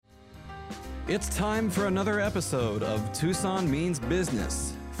It's time for another episode of Tucson Means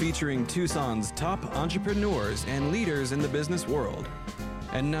Business, featuring Tucson's top entrepreneurs and leaders in the business world.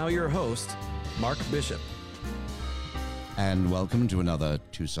 And now your host, Mark Bishop. And welcome to another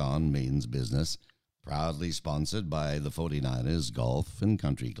Tucson Means Business, proudly sponsored by the 49ers Golf and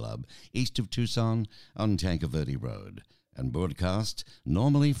Country Club, east of Tucson on Tanque Verde Road, and broadcast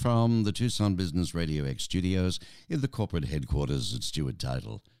normally from the Tucson Business Radio X studios in the corporate headquarters at Stewart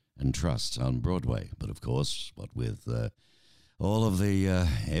Title and Trust on Broadway. But of course, what with all of the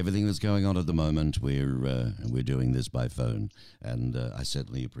everything that's going on at the moment, we're doing this by phone, and I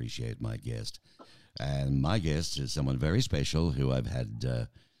certainly appreciate my guest. And my guest is someone very special who I've had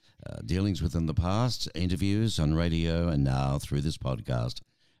dealings with in the past, interviews on radio, and now through this podcast.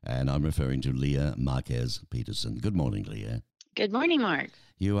 And I'm referring to Leah Marquez Peterson. Good morning, Leah. Good morning, Mark.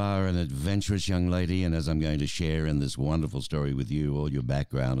 You are an adventurous young lady, and as I'm going to share in this wonderful story with you, all your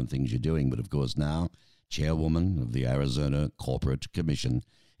background and things you're doing, but of course now, chairwoman of the Arizona Corporate Commission.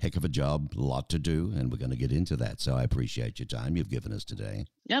 Heck of a job, a lot to do, and we're going to get into that. So I appreciate your time you've given us today.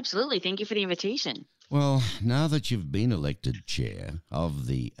 Absolutely. Thank you for the invitation. Well, now that you've been elected chair of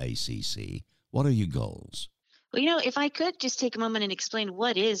the ACC, what are your goals? Well, if I could just take a moment and explain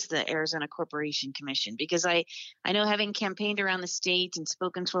what is the Arizona Corporation Commission, because I know, having campaigned around the state and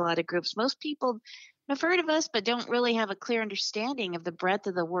spoken to a lot of groups, most people have heard of us but don't really have a clear understanding of the breadth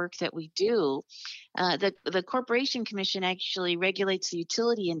of the work that we do. The Corporation Commission actually regulates the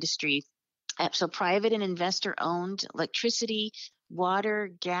utility industry, so private and investor-owned electricity, water,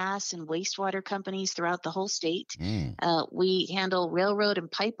 gas, and wastewater companies throughout the whole state. We handle railroad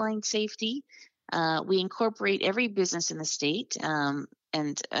and pipeline safety. We incorporate every business in the state, so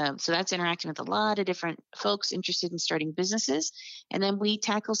that's interacting with a lot of different folks interested in starting businesses. And then we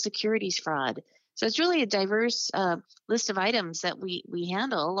tackle securities fraud. So it's really a diverse list of items that we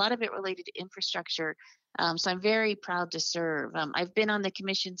handle, a lot of it related to infrastructure. So I'm very proud to serve. I've been on the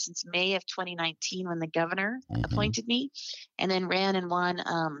commission since May of 2019 when the governor appointed me, and then ran and won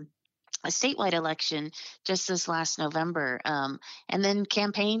a statewide election just this last November, and then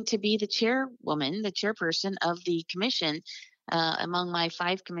campaigned to be the chairperson of the commission among my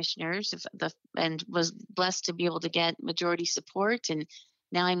 5 commissioners, and was blessed to be able to get majority support. And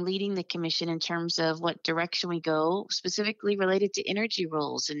now I'm leading the commission in terms of what direction we go, specifically related to energy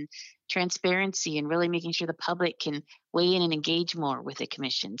rules and transparency, and really making sure the public can weigh in and engage more with the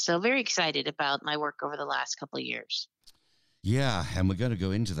commission. So very excited about my work over the last couple of years. Yeah, and we're going to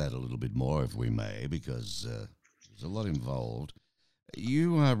go into that a little bit more, if we may, because there's a lot involved.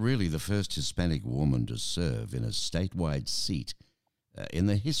 You are really the first Hispanic woman to serve in a statewide seat in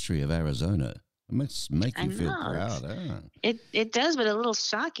the history of Arizona. It must make you feel proud. Huh? It does, but a little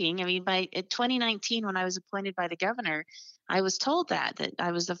shocking. I mean, by 2019, when I was appointed by the governor, I was told that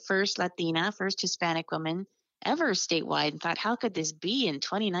I was the first Latina, first Hispanic woman ever statewide, and thought, how could this be in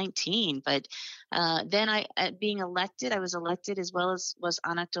 2019? But then being elected, I was elected, as well as was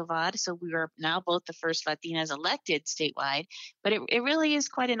Ana Tovar. So we are now both the first Latinas elected statewide. But it really is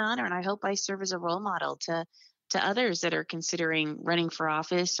quite an honor, and I hope I serve as a role model to others that are considering running for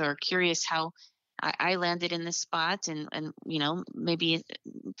office or curious how I landed in this spot, and maybe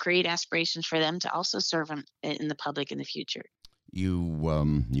create aspirations for them to also serve in the public in the future.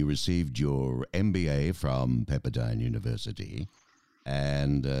 You received your MBA from Pepperdine University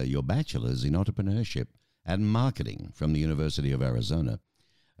and your bachelor's in entrepreneurship and marketing from the University of Arizona.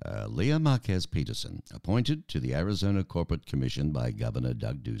 Leah Marquez Peterson, appointed to the Arizona Corporate Commission by Governor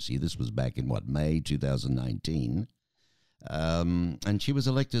Doug Ducey. This was back in, May 2019. And she was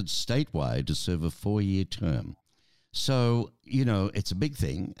elected statewide to serve a 4-year term. So, it's a big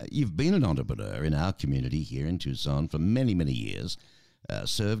thing. You've been an entrepreneur in our community here in Tucson for many, many years,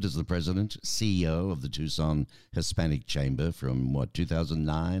 served as the president, CEO of the Tucson Hispanic Chamber from,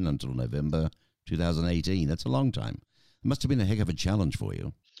 2009 until November 2018. That's a long time. It must have been a heck of a challenge for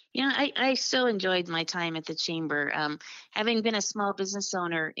you. Yeah, I so enjoyed my time at the chamber. Having been a small business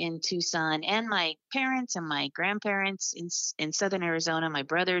owner in Tucson, and my parents and my grandparents in Southern Arizona, my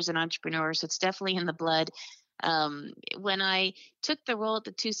brother's an entrepreneur, so it's definitely in the blood. When I took the role at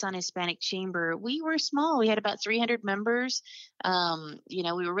the Tucson Hispanic Chamber, we were small. We had about 300 members. We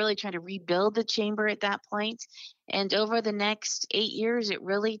were really trying to rebuild the chamber at that point. And over the next 8 years, it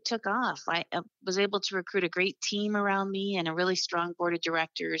really took off. I was able to recruit a great team around me and a really strong board of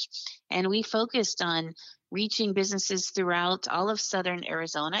directors. And we focused on reaching businesses throughout all of southern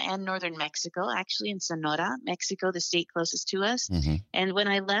Arizona and northern Mexico, actually in Sonora, Mexico, the state closest to us. Mm-hmm. And when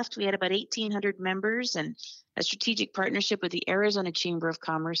I left, we had about 1,800 members and a strategic partnership with the Arizona Chamber of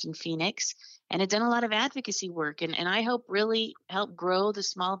Commerce in Phoenix, and had done a lot of advocacy work. And I hope really help grow the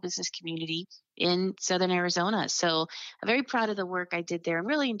small business community in southern Arizona. So I'm very proud of the work I did there and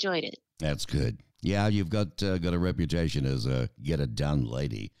really enjoyed it. That's good. Yeah, you've got a reputation as a get-it-done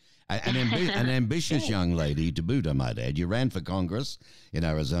lady. An ambitious young lady to boot, I might add. You ran for Congress in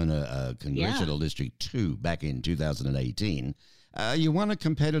Arizona Congressional District 2 back in 2018. You won a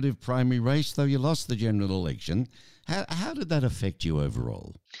competitive primary race, though you lost the general election. How did that affect you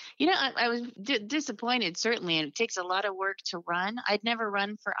overall? I was disappointed, certainly, and it takes a lot of work to run. I'd never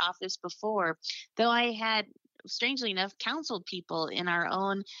run for office before, though I had, strangely enough, counseled people in our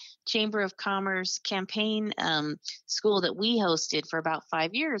own Chamber of Commerce campaign school that we hosted for about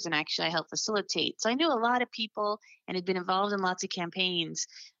 5 years, and actually I helped facilitate. So I knew a lot of people and had been involved in lots of campaigns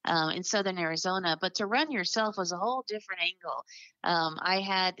in southern Arizona, but to run yourself was a whole different angle. I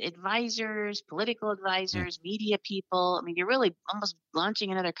had advisors, political advisors, media people. I mean, you're really almost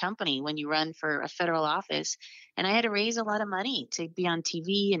launching another company when you run for a federal office. And I had to raise a lot of money to be on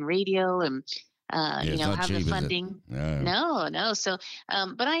TV and radio and have the funding. No. So,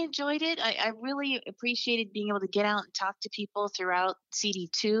 but I enjoyed it. I really appreciated being able to get out and talk to people throughout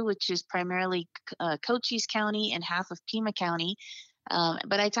CD2, which is primarily Cochise County and half of Pima County.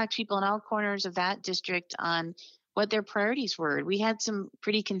 But I talked to people in all corners of that district on what their priorities were. We had some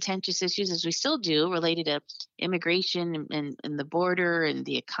pretty contentious issues, as we still do, related to immigration and the border and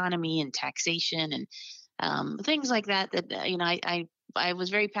the economy and taxation and things like that. I was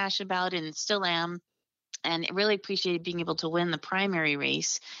very passionate about and still am, and really appreciated being able to win the primary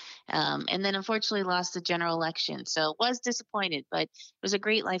race. And then unfortunately lost the general election. So was disappointed, but it was a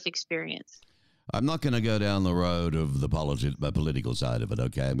great life experience. I'm not going to go down the road of the political side of it,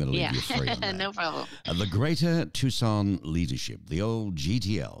 okay? I'm going to leave you free on that. No problem. The Greater Tucson Leadership, the old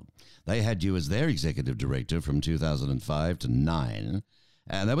GTL, they had you as their executive director from 2005 to 9.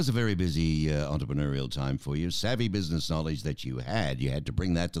 And that was a very busy entrepreneurial time for you. Savvy business knowledge that you had to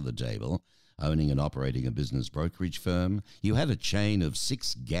bring that to the table. Owning and operating a business brokerage firm. You had a chain of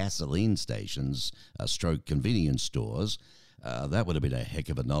 6 gasoline stations, stroke convenience stores. That would have been a heck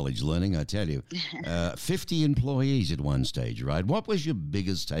of a knowledge learning, I tell you. 50 employees at one stage, right? What was your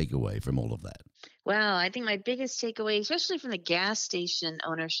biggest takeaway from all of that? Well, I think my biggest takeaway, especially from the gas station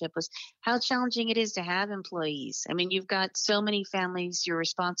ownership, was how challenging it is to have employees. I mean, you've got so many families you're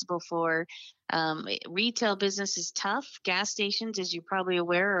responsible for. Retail business is tough. Gas stations, as you're probably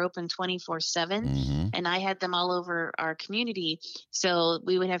aware, are open 24/7, and I had them all over our community. So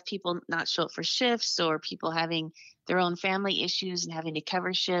we would have people not show up for shifts, or people having their own family issues and having to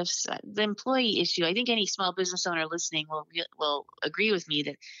cover shifts. The employee issue, I think any small business owner listening will agree with me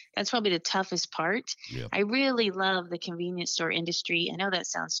that that's probably the toughest part. Yep. I really love the convenience store industry. I know that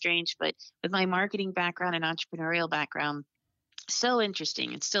sounds strange, but with my marketing background and entrepreneurial background, so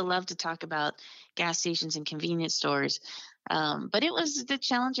interesting, and still love to talk about gas stations and convenience stores. But it was the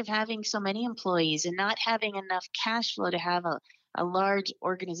challenge of having so many employees and not having enough cash flow to have a large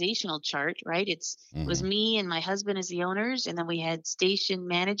organizational chart, right? It was me and my husband as the owners, and then we had station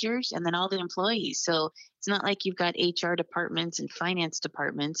managers and then all the employees. So it's not like you've got HR departments and finance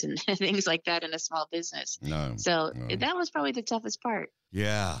departments and things like that in a small business. No. So that was probably the toughest part.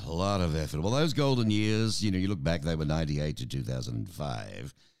 Yeah, a lot of effort. Well, those golden years, you look back, they were 98 to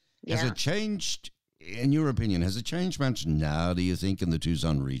 2005. Yeah. Has it changed, in your opinion, has it changed much now, do you think, in the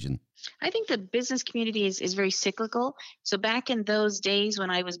Tucson region? I think the business community is very cyclical. So back in those days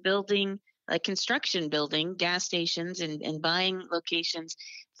when I was building building gas stations and buying locations,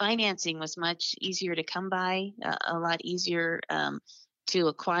 financing was much easier to come by, a lot easier to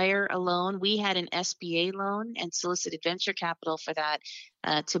acquire a loan. We had an SBA loan and solicited venture capital for that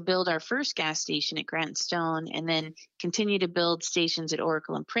to build our first gas station at Grant and Stone, and then continue to build stations at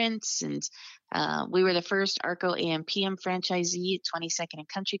Oracle and Prince. And we were the first ARCO AM/PM franchisee at 22nd and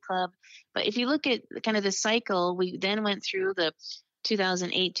Country Club. But if you look at kind of the cycle, we then went through the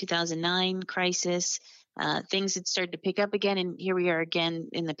 2008-2009 crisis. Things had started to pick up again, and here we are again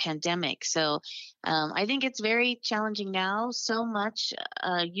in the pandemic. So I think it's very challenging now. So much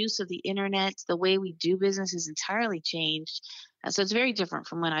use of the internet, the way we do business has entirely changed. So it's very different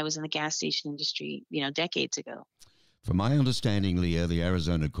from when I was in the gas station industry, decades ago. From my understanding, Leah, the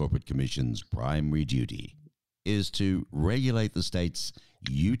Arizona Corporate Commission's primary duty is to regulate the state's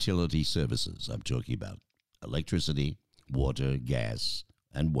utility services. I'm talking about electricity, water, gas,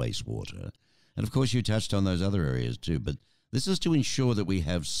 and wastewater. And of course, you touched on those other areas too, but this is to ensure that we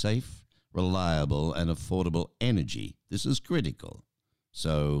have safe, reliable, and affordable energy. This is critical.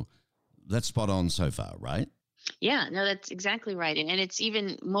 So that's spot on so far, right? Yeah, no, that's exactly right. And it's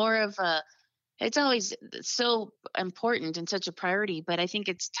even more of a, it's always so important and such a priority, but I think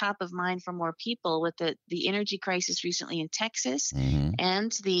it's top of mind for more people with the energy crisis recently in Texas Mm-hmm.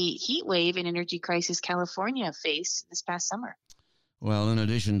 and the heat wave and energy crisis California faced this past summer. Well, in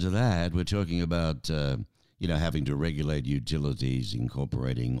addition to that, we're talking about, having to regulate utilities,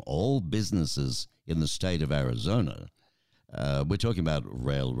 incorporating all businesses in the state of Arizona. We're talking about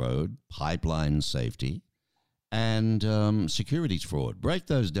railroad, pipeline safety, and securities fraud. Break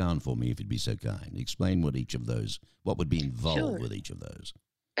those down for me if you'd be so kind. Explain what would be involved Sure. with each of those.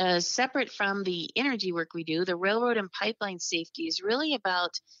 Separate from the energy work we do, the railroad and pipeline safety is really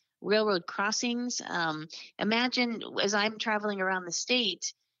about railroad crossings. Imagine as I'm traveling around the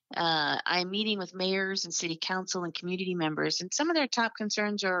state, I'm meeting with mayors and city council and community members, and some of their top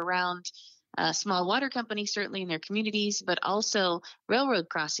concerns are around small water companies, certainly in their communities, but also railroad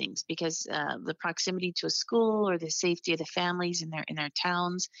crossings because the proximity to a school or the safety of the families in their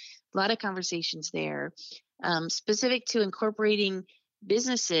towns. A lot of conversations there. Specific to incorporating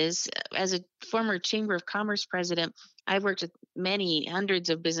businesses, as a former Chamber of Commerce president, I've worked with many hundreds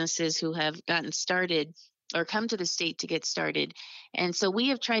of businesses who have gotten started or come to the state to get started. And so we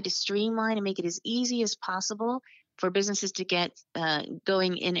have tried to streamline and make it as easy as possible for businesses to get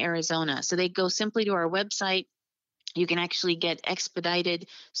going in Arizona. So they go simply to our website. You can actually get expedited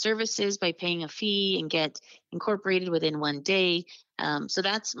services by paying a fee and get incorporated within one day. So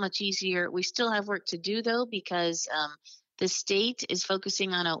that's much easier. We still have work to do, though, because the state is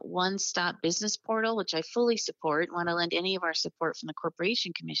focusing on a one-stop business portal, which I fully support. Want to lend any of our support from the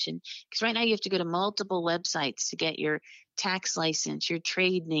Corporation Commission, because right now you have to go to multiple websites to get your tax license, your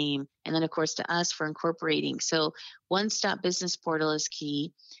trade name, and then, of course, to us for incorporating. So one-stop business portal is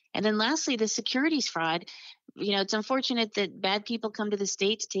key. And then lastly, the securities fraud. It's unfortunate that bad people come to the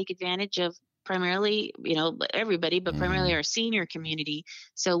state to take advantage of primarily, everybody, but primarily Mm-hmm. our senior community.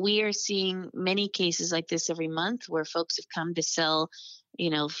 So we are seeing many cases like this every month where folks have come to sell,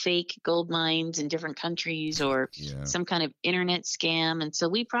 fake gold mines in different countries or Yeah. some kind of internet scam. And so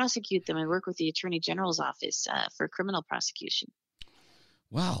we prosecute them and work with the Attorney General's office for criminal prosecution.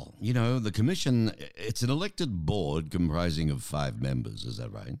 Wow. The commission, it's an elected board comprising of 5 members. Is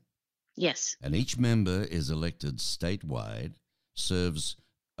that right? Yes. And each member is elected statewide, serves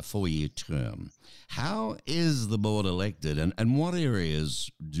a 4-year term. How is the board elected, and what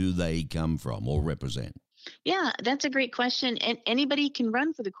areas do they come from or represent? Yeah, that's a great question. And anybody can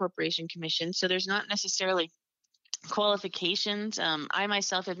run for the Corporation Commission. So there's not necessarily qualifications. I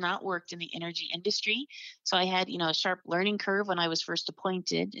myself have not worked in the energy industry, so I had a sharp learning curve when I was first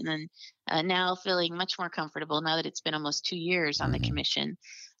appointed, and then now feeling much more comfortable now that it's been almost 2 years on the Mm-hmm. commission.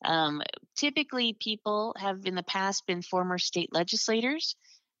 Typically, people have in the past been former state legislators.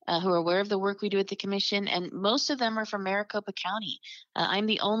 Who are aware of the work we do at the commission, and most of them are from Maricopa County. I'm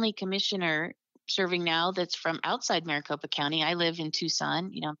the only commissioner serving now that's from outside Maricopa County. I live in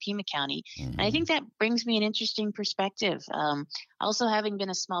Tucson, Pima County. And I Mm-hmm. think that brings me an interesting perspective. Also, having been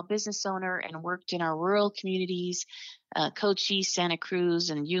a small business owner and worked in our rural communities, Cochise, Santa Cruz,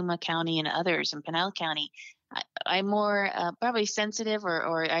 and Yuma County, and others, and Pinal County, I'm more probably sensitive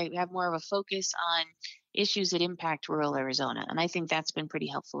or I have more of a focus on issues that impact rural Arizona. And I think that's been pretty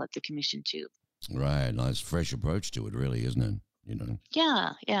helpful at the commission, too. Right. Nice, fresh approach to it, really, isn't it?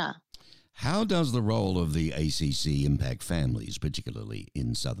 Yeah, yeah. How does the role of the ACC impact families, particularly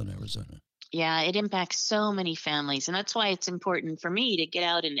in southern Arizona? Yeah, it impacts so many families. And that's why it's important for me to get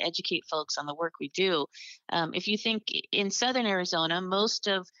out and educate folks on the work we do. If you think in southern Arizona, most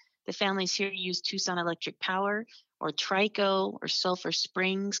of the families here use Tucson Electric Power or Trico or Sulphur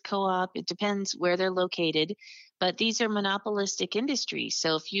Springs Co-op. It depends where they're located. But these are monopolistic industries.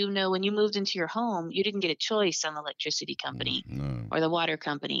 So if when you moved into your home, you didn't get a choice on the electricity company No. or the water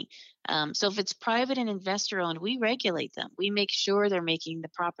company. So if it's private and investor owned, we regulate them. We make sure they're making the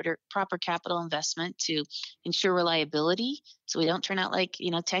proper capital investment to ensure reliability, so we don't turn out like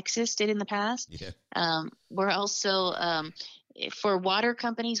Texas did in the past. Yeah. We're also for water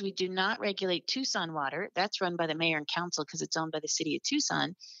companies, we do not regulate Tucson Water. That's run by the mayor and council because it's owned by the city of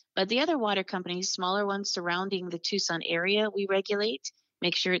Tucson. But the other water companies, smaller ones surrounding the Tucson area, we regulate.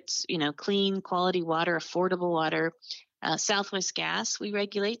 Make sure it's clean, quality water, affordable water. Southwest Gas, we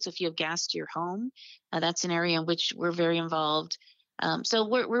regulate. So if you have gas to your home, that's an area in which we're very involved. So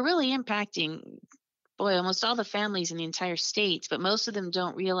we're really impacting, almost all the families in the entire state, but most of them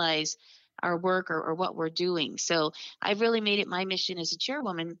don't realize our work or what we're doing. So I've really made it my mission as a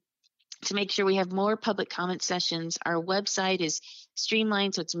chairwoman to make sure we have more public comment sessions. Our website is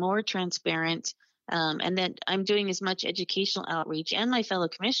streamlined so it's more transparent. And that I'm doing as much educational outreach and my fellow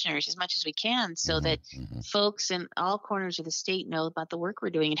commissioners as much as we can so that folks in all corners of the state know about the work we're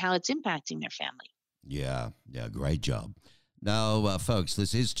doing and how it's impacting their family. Yeah, great job. Now, folks,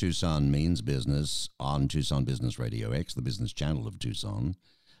 this is Tucson Means Business on Tucson Business Radio X, the business channel of Tucson.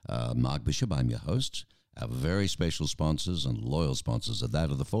 Mark Bishop, I'm your host. Our very special sponsors and loyal sponsors are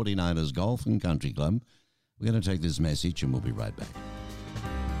that of the 49ers Golf and Country Club. We're going to take this message and we'll be right back.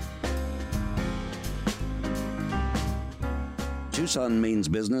 Tucson Means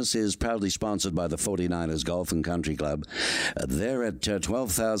Business is proudly sponsored by the 49ers Golf and Country Club. They're at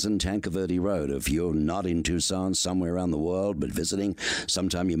 12,000 Tanque Verde Road. If you're not in Tucson, somewhere around the world, but visiting,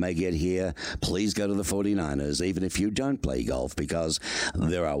 sometime you may get here, please go to the 49ers, even if you don't play golf, because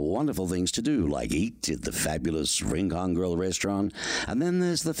there are wonderful things to do, like eat at the fabulous Rincon Grill restaurant. And then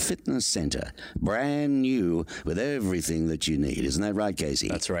there's the fitness center, brand new with everything that you need. Isn't that right, Casey?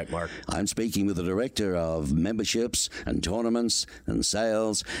 That's right, Mark. I'm speaking with the director of memberships and tournaments and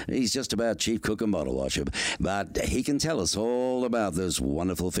sales. He's just about chief cook and bottle washer, but he can tell us all about this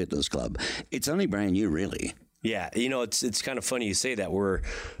wonderful fitness club. It's only brand new, really. Yeah, it's kind of funny you say that. We're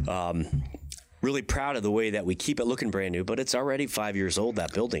really proud of the way that we keep it looking brand new, but it's already 5 years old,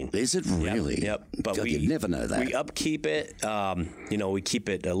 that building. Is it really? Yep. But God, you'd never know that. We upkeep it. We keep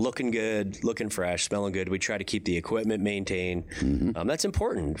it looking good, looking fresh, smelling good. We try to keep the equipment maintained. That's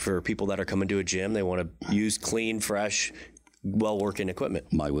important for people that are coming to a gym. They want to use clean, fresh, well-working equipment.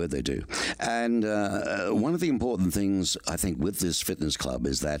 My word, they do. And one of the important things, I think, with this fitness club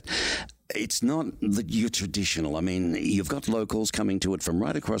is that it's not your traditional. I mean, you've got locals coming to it from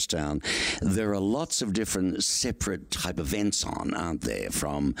right across town. There are lots of different separate type events on, aren't there?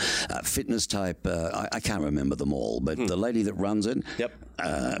 From fitness type, I can't remember them all, but the lady that runs it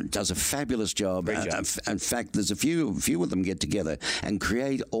does a fabulous job. Great job. In fact, there's a few of them get together and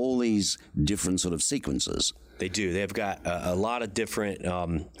create all these different sort of sequences. They do. They've got a lot of different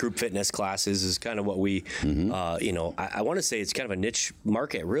group fitness classes is kind of what we, I want to say it's kind of a niche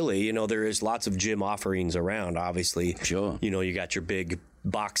market, really. There is lots of gym offerings around, obviously. Sure. You got your big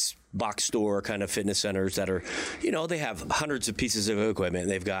box store kind of fitness centers that are, they have hundreds of pieces of equipment.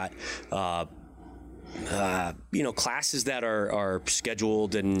 They've got classes that are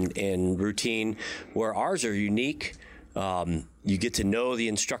scheduled and routine, where ours are unique. You get to know the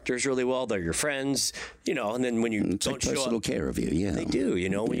instructors really well. They're your friends, and then when you don't show up, personal care of you, yeah. They do,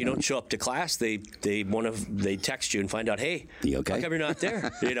 when you don't show up to class, they text you and find out, hey, you okay? How come you're not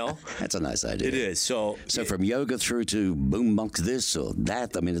there? That's a nice idea. It is. So from yoga through to boombox this or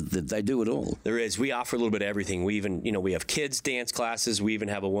that, I mean, they do it all. There is. We offer a little bit of everything. We even, we have kids dance classes. We even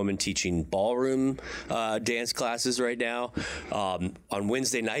have a woman teaching ballroom dance classes right now. On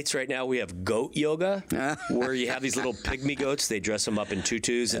Wednesday nights right now, we have goat yoga, where you have these little pygmy goats. They dress them up in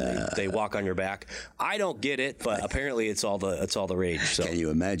tutus and they walk on your back. I don't get it, but apparently it's all the rage. So. Can you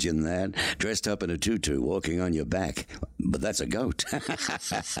imagine that? Dressed up in a tutu, walking on your back. But that's a goat.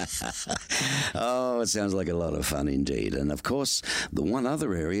 Oh, it sounds like a lot of fun indeed. And of course, the one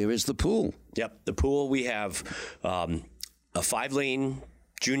other area is the pool. Yep, the pool. We have a 5-lane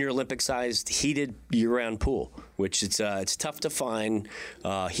Junior Olympic-sized heated year-round pool, which it's tough to find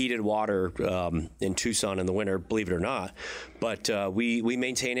heated water in Tucson in the winter, believe it or not. But we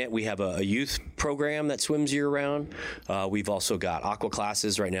maintain it. We have a youth program that swims year-round. We've also got aqua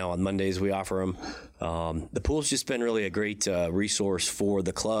classes right now on Mondays. We offer them. The pool's just been really a great resource for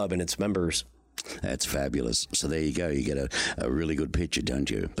the club and its members. That's fabulous. So there you go. You get a really good picture, don't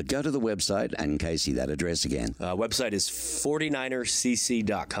you? But go to the website and, Casey, that address again. Website is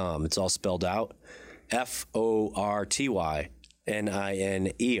 49ercc.com. It's all spelled out.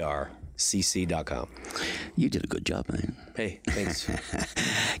 FORTYNINERCC.com. You did a good job, man. Hey, thanks.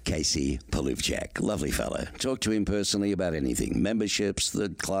 Casey Poluvchak, lovely fellow. Talk to him personally about anything, memberships, the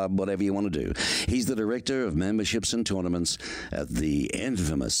club, whatever you want to do. He's the director of memberships and tournaments at the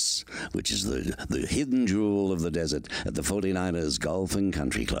infamous, which is the hidden jewel of the desert, at the 49ers Golf and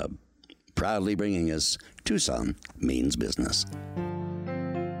Country Club. Proudly bringing us Tucson Means Business.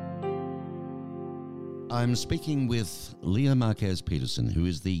 I'm speaking with Leah Marquez Peterson, who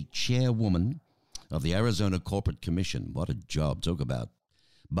is the chairwoman of the Arizona Corporate Commission. What a job. Talk about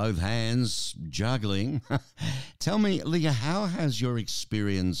both hands, juggling. Tell me, Leah, how has your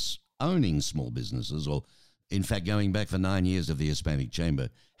experience owning small businesses, or in fact going back for 9 years of the Hispanic Chamber,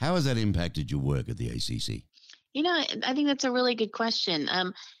 how has that impacted your work at the ACC? I think that's a really good question.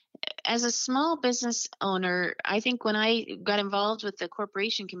 as a small business owner, I think when I got involved with the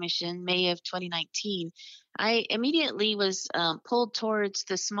Corporation Commission, May of 2019, I immediately was pulled towards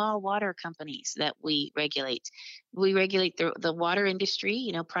the small water companies that we regulate. We regulate the water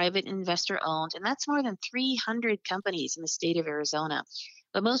industry, private investor owned, and that's more than 300 companies in the state of Arizona.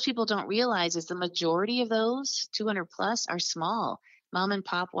 But most people don't realize is the majority of those, 200 plus, are small mom and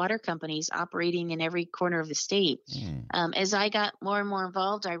pop water companies operating in every corner of the state. As I got more and more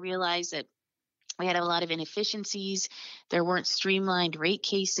involved, I realized that we had a lot of inefficiencies. There weren't streamlined rate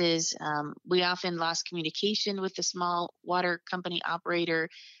cases. We often lost communication with the small water company operator.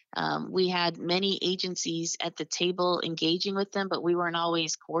 We had many agencies at the table engaging with them, but we weren't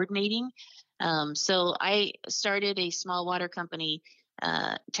always coordinating. So I started a small water company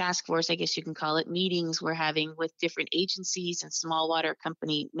task force, I guess you can call it, meetings we're having with different agencies and small water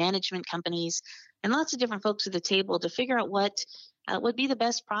company management companies and lots of different folks at the table to figure out what would be the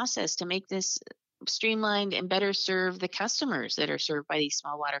best process to make this streamlined and better serve the customers that are served by these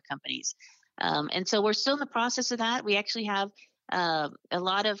small water companies. And so we're still in the process of that. We actually have a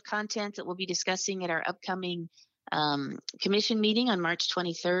lot of content that we'll be discussing at our upcoming commission meeting on March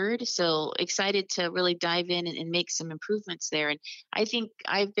 23rd. So excited to really dive in and make some improvements there. And I think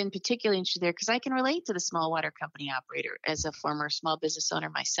I've been particularly interested there because I can relate to the small water company operator as a former small business owner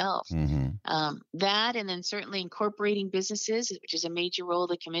myself. That, and then certainly incorporating businesses, which is a major role of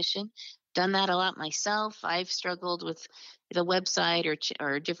the commission. Done that a lot myself. I've struggled with the website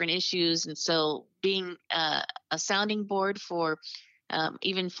or different issues. And so being a sounding board for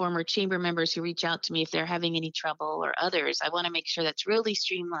even former chamber members who reach out to me if they're having any trouble or others, I want to make sure that's really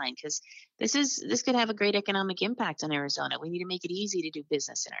streamlined because this could have a great economic impact on Arizona. We need to make it easy to do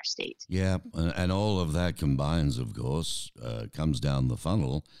business in our state. Yeah, and all of that combines, of course, comes down the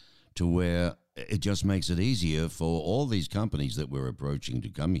funnel to where it just makes it easier for all these companies that we're approaching to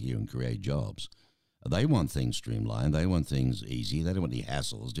come here and create jobs. They want things streamlined. They want things easy. They don't want any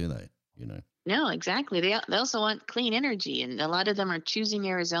hassles, do they? No, exactly. They also want clean energy, and a lot of them are choosing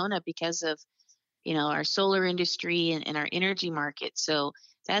Arizona because of, our solar industry and our energy market. So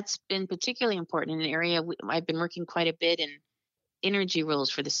that's been particularly important in an area I've been working quite a bit in energy rules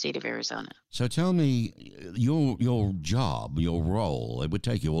for the state of Arizona. So tell me, your job, your role, it would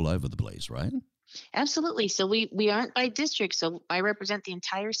take you all over the place, right? Absolutely. So we aren't by district. So I represent the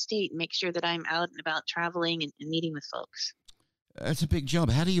entire state and make sure that I'm out and about traveling and meeting with folks. That's a big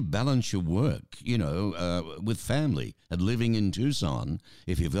job. How do you balance your work, with family and living in Tucson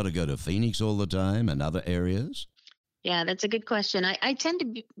if you've got to go to Phoenix all the time and other areas? Yeah, that's a good question. I tend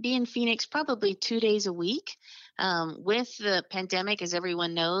to be in Phoenix probably 2 days a week. With the pandemic, as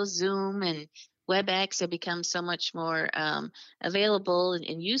everyone knows, Zoom and WebEx have become so much more available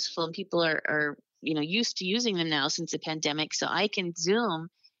and useful, and people are used to using them now since the pandemic. So I can Zoom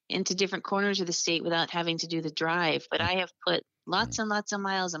into different corners of the state without having to do the drive. But I have put lots and lots of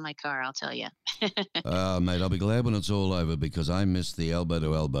miles on my car, I'll tell you. Mate, I'll be glad when it's all over because I miss the elbow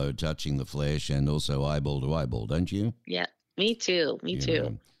to elbow touching the flesh and also eyeball to eyeball, don't you? Yeah, me too. Me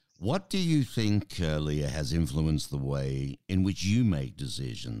too. What do you think, Leah, has influenced the way in which you make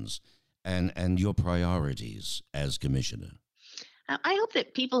decisions and your priorities as commissioner? I hope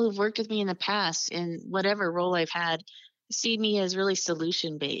that people who've worked with me in the past in whatever role I've had see me as really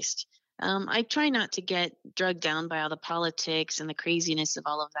solution based. I try not to get drugged down by all the politics and the craziness of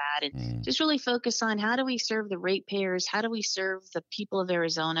all of that and just really focus on how do we serve the ratepayers? How do we serve the people of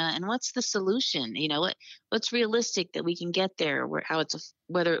Arizona? And what's the solution? What's realistic that we can get there, how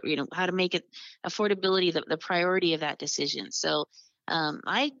to make it affordability, the priority of that decision. So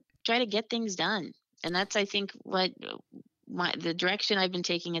I try to get things done. And that's, I think, what the direction I've been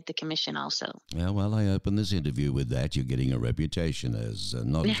taking at the commission also. Yeah, well, I opened this interview with that. You're getting a reputation as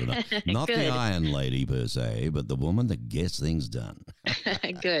not the Iron Lady per se, but the woman that gets things done.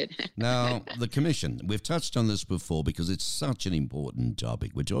 Good. Now, the commission, we've touched on this before because it's such an important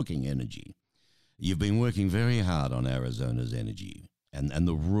topic. We're talking energy. You've been working very hard on Arizona's energy and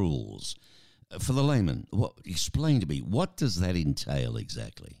the rules. For the layman, explain to me, what does that entail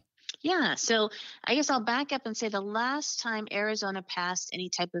exactly? Yeah, so I guess I'll back up and say the last time Arizona passed any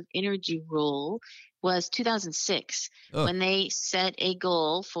type of energy rule was 2006 when they set a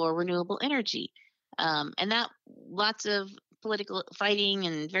goal for renewable energy. And that lots of political fighting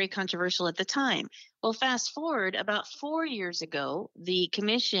and very controversial at the time. Well, fast forward about 4 years ago, the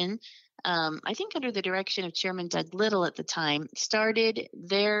commission, I think under the direction of Chairman Doug Little at the time, started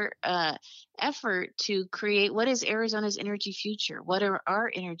their effort to create what is Arizona's energy future? What are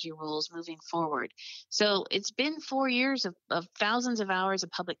our energy rules moving forward? So it's been 4 years of thousands of hours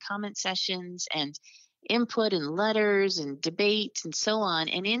of public comment sessions and input and letters and debates and so on.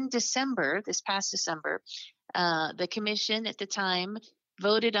 And in December, this past December, the commission at the time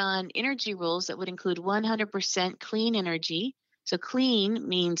voted on energy rules that would include 100% clean energy. So clean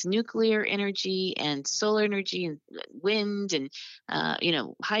means nuclear energy and solar energy and wind and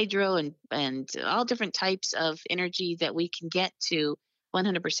hydro and all different types of energy that we can get to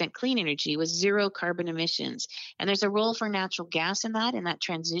 100% clean energy with zero carbon emissions. And there's a role for natural gas in that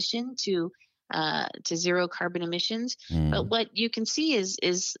transition to zero carbon emissions. But what you can see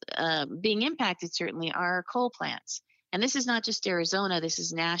is being impacted certainly are coal plants. And this is not just Arizona, this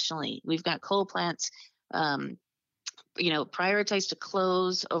is nationally. We've got coal plants prioritized to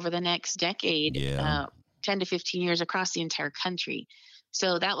close over the next decade, 10 to 15 years across the entire country.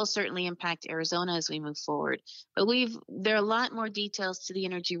 So that will certainly impact Arizona as we move forward. But there are a lot more details to the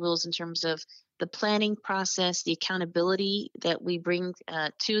energy rules in terms of the planning process, the accountability that we bring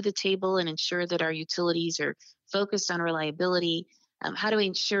to the table and ensure that our utilities are focused on reliability. How do we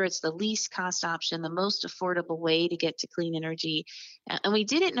ensure it's the least cost option, the most affordable way to get to clean energy? And we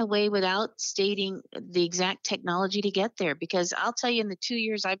did it in a way without stating the exact technology to get there, because I'll tell you, in the 2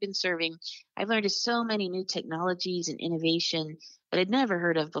 years I've been serving, I've learned of so many new technologies and innovation that I'd never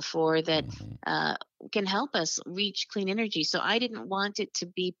heard of before that can help us reach clean energy. So I didn't want it to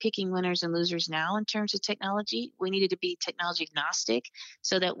be picking winners and losers now in terms of technology. We needed to be technology agnostic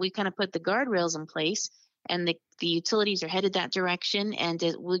so that we kind of put the guardrails in place, and the utilities are headed that direction, and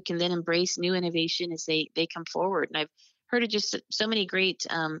we can then embrace new innovation as they come forward. And I've heard of just so many great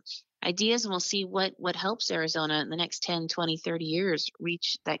ideas, and we'll see what helps Arizona in the next 10, 20, 30 years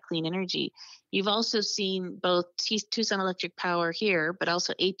reach that clean energy. You've also seen both Tucson Electric Power here, but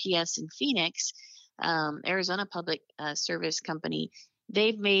also APS in Phoenix, Arizona Public Service Company.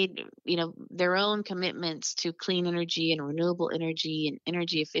 They've made their own commitments to clean energy and renewable energy and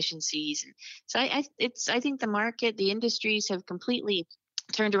energy efficiencies. And so I think the market, the industries have completely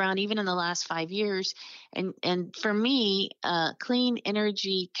turned around even in the last 5 years. And for me, clean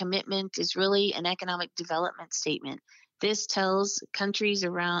energy commitment is really an economic development statement. This tells companies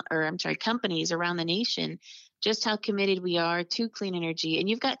around the nation just how committed we are to clean energy. And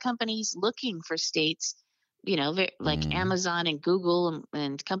you've got companies looking for states, like Amazon and Google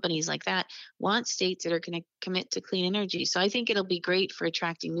and companies like that want states that are going to commit to clean energy. So I think it'll be great for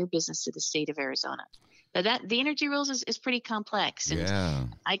attracting new business to the state of Arizona. But the energy rules is pretty complex, and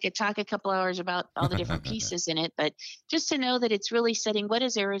I could talk a couple hours about all the different pieces in it. But just to know that it's really setting what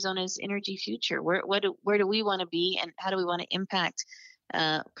is Arizona's energy future, where do we want to be, and how do we want to impact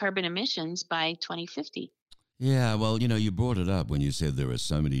carbon emissions by 2050? Yeah, well, you brought it up when you said there are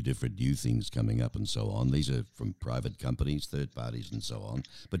so many different new things coming up and so on. These are from private companies, third parties, and so on.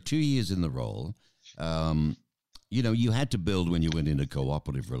 But 2 years in the role, you had to build when you went into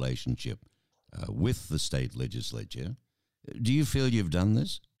cooperative relationship with the state legislature. Do you feel you've done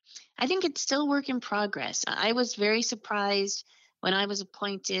this? I think it's still work in progress. I was very surprised when I was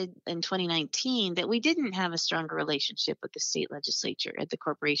appointed in 2019 that we didn't have a stronger relationship with the state legislature at the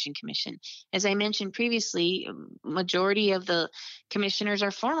Corporation Commission. As I mentioned previously, majority of the commissioners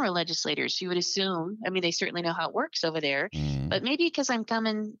are former legislators. You would assume, they certainly know how it works over there, but maybe because I'm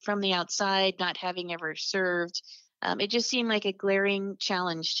coming from the outside, not having ever served, it just seemed like a glaring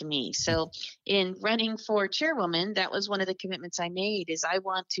challenge to me. So in running for chairwoman, that was one of the commitments I made, is I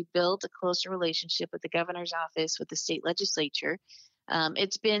want to build a closer relationship with the governor's office, with the state legislature.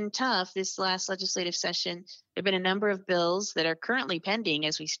 It's been tough this last legislative session. There have been a number of bills that are currently pending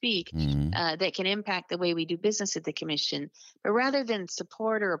as we speak that can impact the way we do business at the commission. But rather than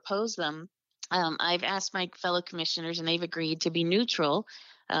support or oppose them, I've asked my fellow commissioners, and they've agreed to be neutral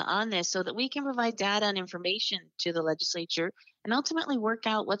on this so that we can provide data and information to the legislature and ultimately work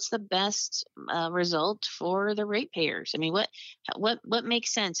out what's the best result for the ratepayers. What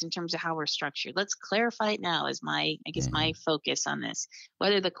makes sense in terms of how we're structured? Let's clarify it now is my focus on this,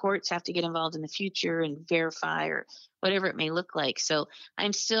 whether the courts have to get involved in the future and verify or whatever it may look like. So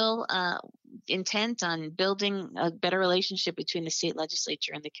I'm still intent on building a better relationship between the state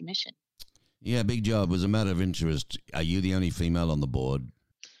legislature and the commission. Yeah, big job. As a matter of interest, are you the only female on the board?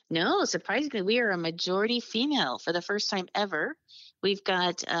 No, surprisingly, we are a majority female for the first time ever. We've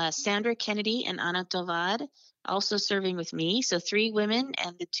got Sandra Kennedy and Anna Tovad also serving with me. So 3 women,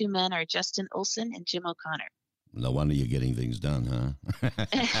 and the 2 men are Justin Olson and Jim O'Connor. No wonder you're getting things done, huh?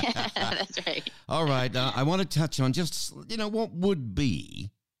 That's right. All right. I want to touch on just, what would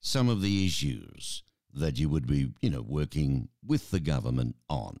be some of the issues that you would be, working with the government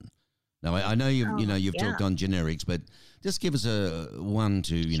on? Now, I know you've talked on generics, but just give us one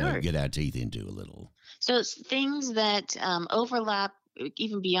to, Sure. get our teeth into a little. So it's things that overlap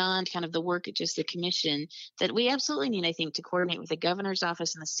even beyond kind of the work at just the commission, that we absolutely need, I think, to coordinate with the governor's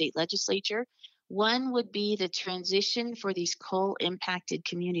office and the state legislature. One would be the transition for these coal impacted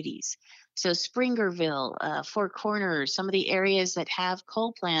communities. So Springerville, Four Corners, some of the areas that have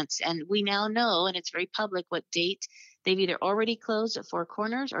coal plants, and we now know, and it's very public, what date they've either already closed at Four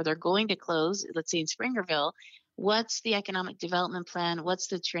Corners or they're going to close, let's say in Springerville. What's the economic development plan? What's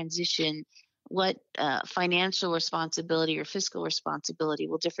the transition? What financial responsibility or fiscal responsibility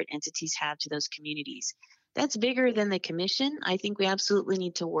will different entities have to those communities? That's bigger than the commission. I think we absolutely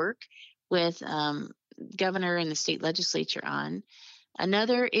need to work with governor and the state legislature on.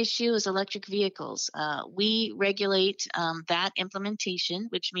 Another issue is electric vehicles. We regulate that implementation,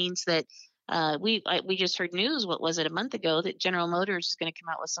 which means that we just heard news, what was it, a month ago, that General Motors is going to come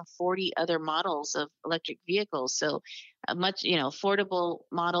out with some 40 other models of electric vehicles. So much, affordable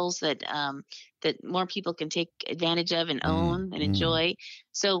models that that more people can take advantage of and own and enjoy.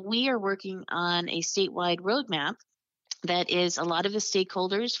 So we are working on a statewide roadmap that is a lot of the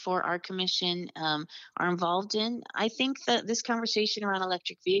stakeholders for our commission are involved in. I think that this conversation around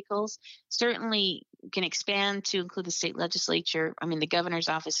electric vehicles certainly can expand to include the state legislature. I mean, the governor's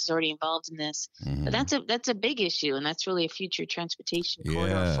office is already involved in this, but that's a big issue, and that's really a future transportation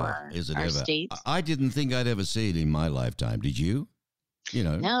corridor for our state. I didn't think I'd ever see it in my lifetime. Did you?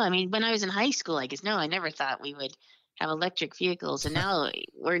 No, I mean, when I was in high school, I never thought we would have electric vehicles. And now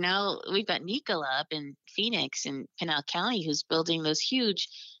we've got Nikola up in Phoenix and Pinal County, who's building those huge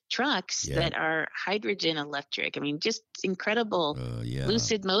trucks that are hydrogen electric. I mean, just incredible.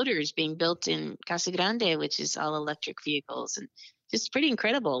 Lucid Motors being built in Casa Grande, which is all electric vehicles, and just pretty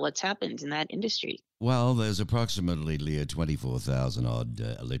incredible what's happened in that industry. Well, there's approximately, Leah, 24,000 odd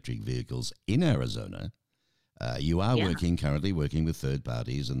electric vehicles in Arizona. You are currently working with third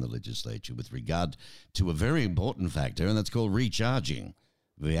parties in the legislature with regard to a very important factor, and that's called recharging.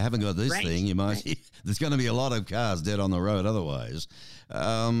 If you haven't got this thing, you might. There's going to be a lot of cars dead on the road otherwise.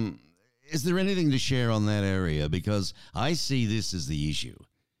 Is there anything to share on that area? Because I see this as the issue.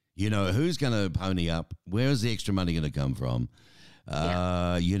 Who's going to pony up? Where's the extra money going to come from?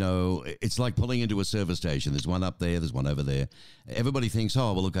 It's like pulling into a service station. There's one up there, there's one over there. Everybody thinks,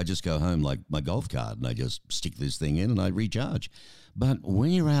 oh, well, look, I just go home like my golf cart and I just stick this thing in and I recharge. But when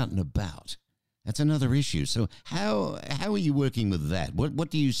you're out and about, that's another issue. So how are you working with that? What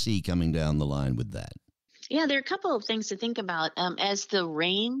do you see coming down the line with that? Yeah, there are a couple of things to think about. As the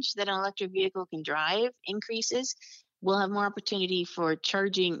range that an electric vehicle can drive increases, we'll have more opportunity for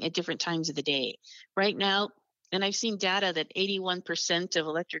charging at different times of the day. Right now, and I've seen data that 81% of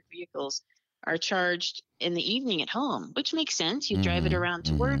electric vehicles are charged in the evening at home, which makes sense. You drive it around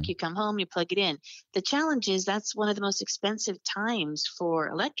to work, you come home, you plug it in. The challenge is that's one of the most expensive times for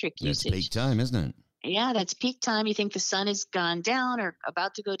electric usage. That's peak time, isn't it? Yeah, that's peak time. You think the sun has gone down or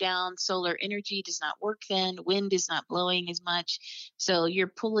about to go down. Solar energy does not work then. Wind is not blowing as much. So you're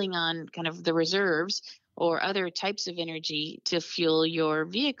pulling on kind of the reserves or other types of energy to fuel your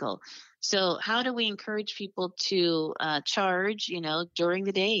vehicle. So how do we encourage people to charge, during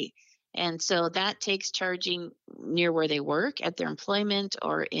the day? And so that takes charging near where they work, at their employment,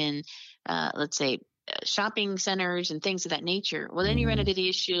 or in, let's say, shopping centers and things of that nature. Well, then you run into the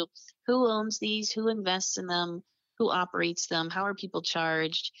issue, who owns these, who invests in them, who operates them, how are people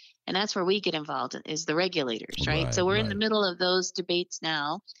charged? And that's where we get involved, is the regulators, right? So we're in the middle of those debates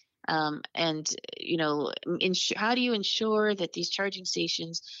now. How do you ensure that these charging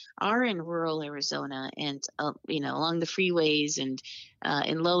stations are in rural Arizona and, along the freeways and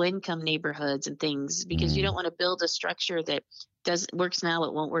in low-income neighborhoods and things? Because you don't want to build a structure that works now,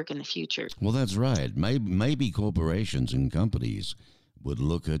 it won't work in the future. Well, that's right. Maybe corporations and companies would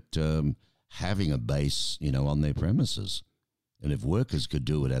look at having a base, on their premises. And if workers could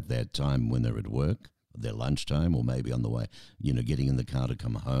do it at that time when they're at work, their lunchtime, or maybe on the way, getting in the car to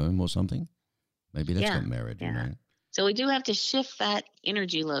come home or something. Maybe that's got merit, So we do have to shift that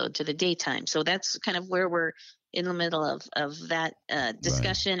energy load to the daytime. So that's kind of where we're in the middle of that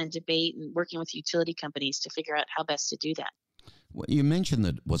discussion and debate, and working with utility companies to figure out how best to do that. Well, you mentioned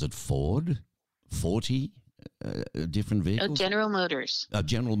that, was it Ford? 40 different vehicles? Oh, General Motors.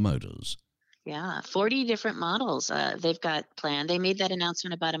 General Motors. Yeah, 40 different models they've got planned. They made that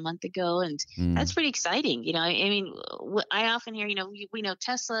announcement about a month ago, and that's pretty exciting. I often hear, we know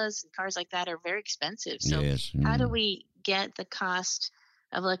Teslas and cars like that are very expensive. So how do we get the cost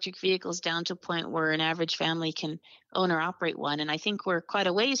of electric vehicles down to a point where an average family can own or operate one? And I think we're quite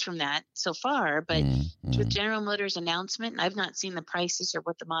a ways from that so far. But with General Motors' announcement, and I've not seen the prices or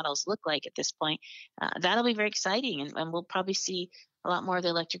what the models look like at this point, that'll be very exciting. And we'll probably see a lot more of the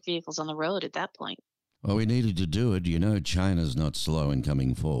electric vehicles on the road at that point. Well, we needed to do it. You know, China's not slow in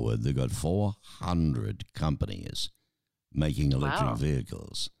coming forward. They've got 400 companies making electric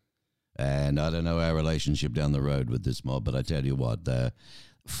vehicles. And I don't know our relationship down the road with this mob, but I tell you what,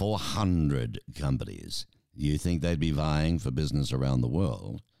 400 companies. You think they'd be vying for business around the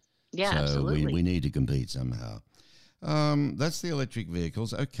world? Yeah, so absolutely. we need to compete somehow. That's the electric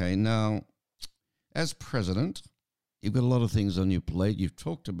vehicles. Okay, now, as president, you've got a lot of things on your plate. You've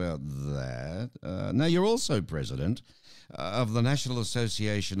talked about that. Now, you're also president of the National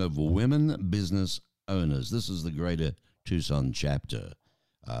Association of Women Business Owners. This is the Greater Tucson chapter.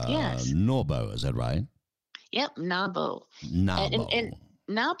 Yes. NAWBO, is that right? Yep, NAWBO. NAWBO. And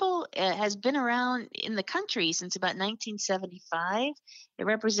NAWBO has been around in the country since about 1975. It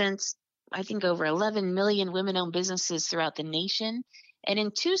represents, I think, over 11 million women-owned businesses throughout the nation. And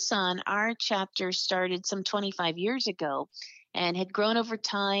in Tucson, our chapter started some 25 years ago and had grown over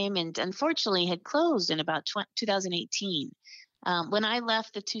time and unfortunately had closed in about 2018. When I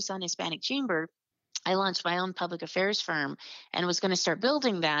left the Tucson Hispanic Chamber, I launched my own public affairs firm and was going to start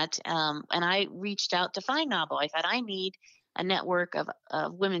building that. And I reached out to find NAWBO. I thought I need a network of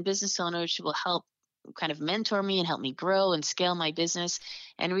women business owners who will help kind of mentor me and help me grow and scale my business,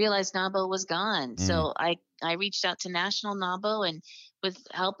 and realized NAWBO was gone. So I reached out to National NAWBO, and with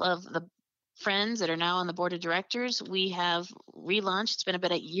help of the friends that are now on the board of directors, we have relaunched. It's been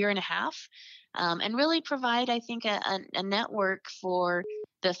about a year and a half, and really provide, I think, a network for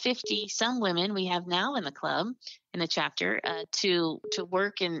the 50 some women we have now in the club, in the chapter, to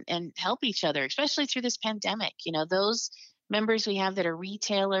work and help each other, especially through this pandemic. You know, those members we have that are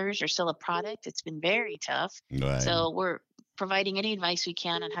retailers or sell a product, it's been very tough. Right. So we're providing any advice we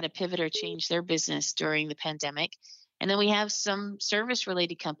can on how to pivot or change their business during the pandemic. And then we have some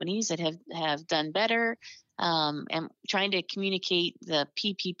service-related companies that have done better, and trying to communicate the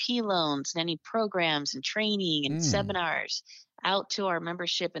PPP loans and any programs and training and seminars out to our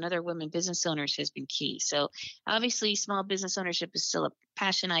membership and other women business owners has been key. So obviously small business ownership is still a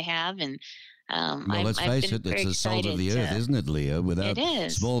passion I have, and well, let's face it, it's the salt of the earth, isn't it, Leah? Without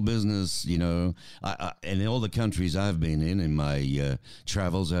small business, you know, in all the countries I've been in my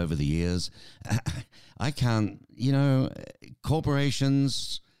travels over the years, I can't, you know,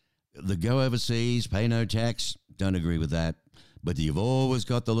 corporations that go overseas, pay no tax, don't agree with that. But you've always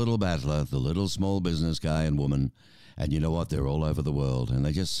got the little battler, the little small business guy and woman. And you know what? They're all over the world, and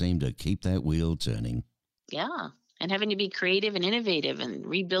they just seem to keep that wheel turning. Yeah. And having to be creative and innovative and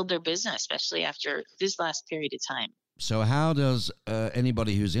rebuild their business, especially after this last period of time. So how does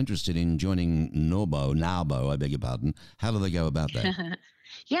anybody who's interested in joining NAWBO, I beg your pardon, how do they go about that?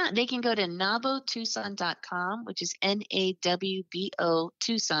 Yeah, they can go to NAWBOTucson.com, which is NAWBO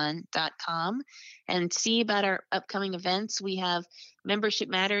Tucson.com, and see about our upcoming events. We have Membership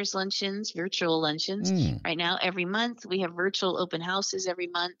Matters luncheons, virtual luncheons right now every month. We have virtual open houses every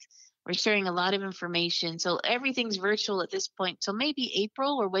month. We're sharing a lot of information. So everything's virtual at this point. So maybe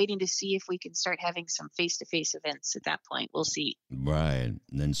April, we're waiting to see if we can start having some face-to-face events at that point. We'll see. Right. And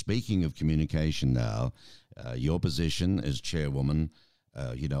then speaking of communication now, your position as chairwoman,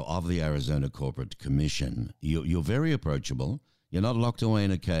 of the Arizona Corporate Commission, you're very approachable. You're not locked away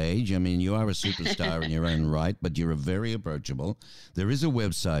in a cage. I mean, you are a superstar in your own right, but you're very approachable. There is a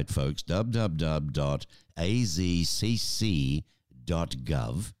website, folks, www.azcc.gov.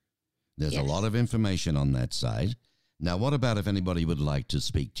 There's a lot of information on that site. Now, what about if anybody would like to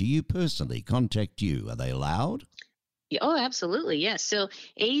speak to you personally, contact you? Are they allowed? Yeah, oh, absolutely. Yes. So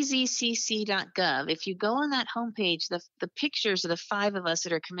azcc.gov, if you go on that homepage, the pictures of the 5 of us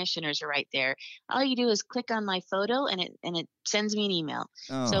that are commissioners are right there. All you do is click on my photo and it sends me an email.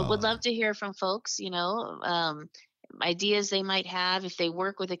 Oh. So would love to hear from folks, ideas they might have if they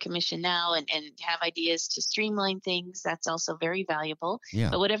work with a commission now and have ideas to streamline things. That's also very valuable. Yeah.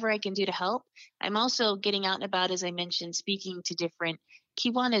 But whatever I can do to help. I'm also getting out and about, as I mentioned, speaking to different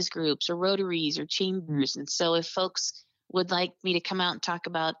Kiwanis groups or Rotaries or chambers. And so if folks would like me to come out and talk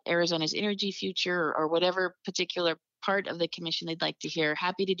about Arizona's energy future or whatever particular part of the commission they'd like to hear,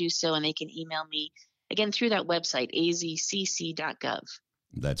 happy to do so. And they can email me, again, through that website, azcc.gov.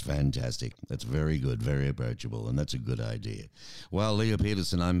 That's fantastic. That's very good, very approachable, and that's a good idea. Well, Leah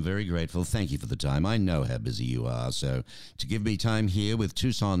Peterson, I'm very grateful. Thank you for the time. I know how busy you are, so to give me time here with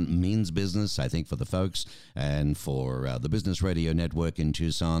Tucson Means Business, I think for the folks and for the Business Radio Network in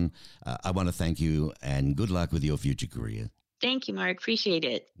Tucson, I want to thank you and good luck with your future career. Thank you, Mark. Appreciate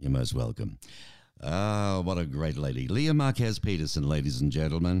it. You're most welcome. Oh, what a great lady. Leah Marquez Peterson, ladies and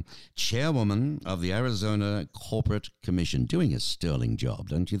gentlemen, chairwoman of the Arizona Corporate Commission, doing a sterling job,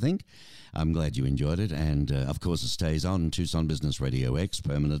 don't you think? I'm glad you enjoyed it. And, of course, it stays on Tucson Business Radio X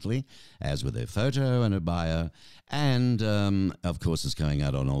permanently, as with their photo and a bio. And, of course, it's going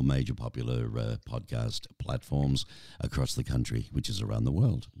out on all major popular podcast platforms across the country, which is around the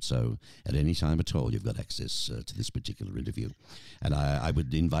world. So at any time at all, you've got access to this particular interview. And I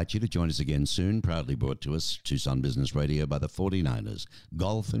would invite you to join us again soon, proudly brought to us, Tucson Business Radio, by the 49ers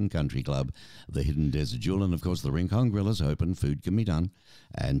Golf and Country Club, the Hidden Desert Jewel, and, of course, the Rincon Grill is open. Food can be done,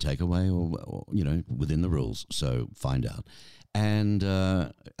 and takeaway or, within the rules. So find out. And,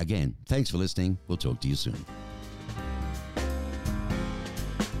 again, thanks for listening. We'll talk to you soon.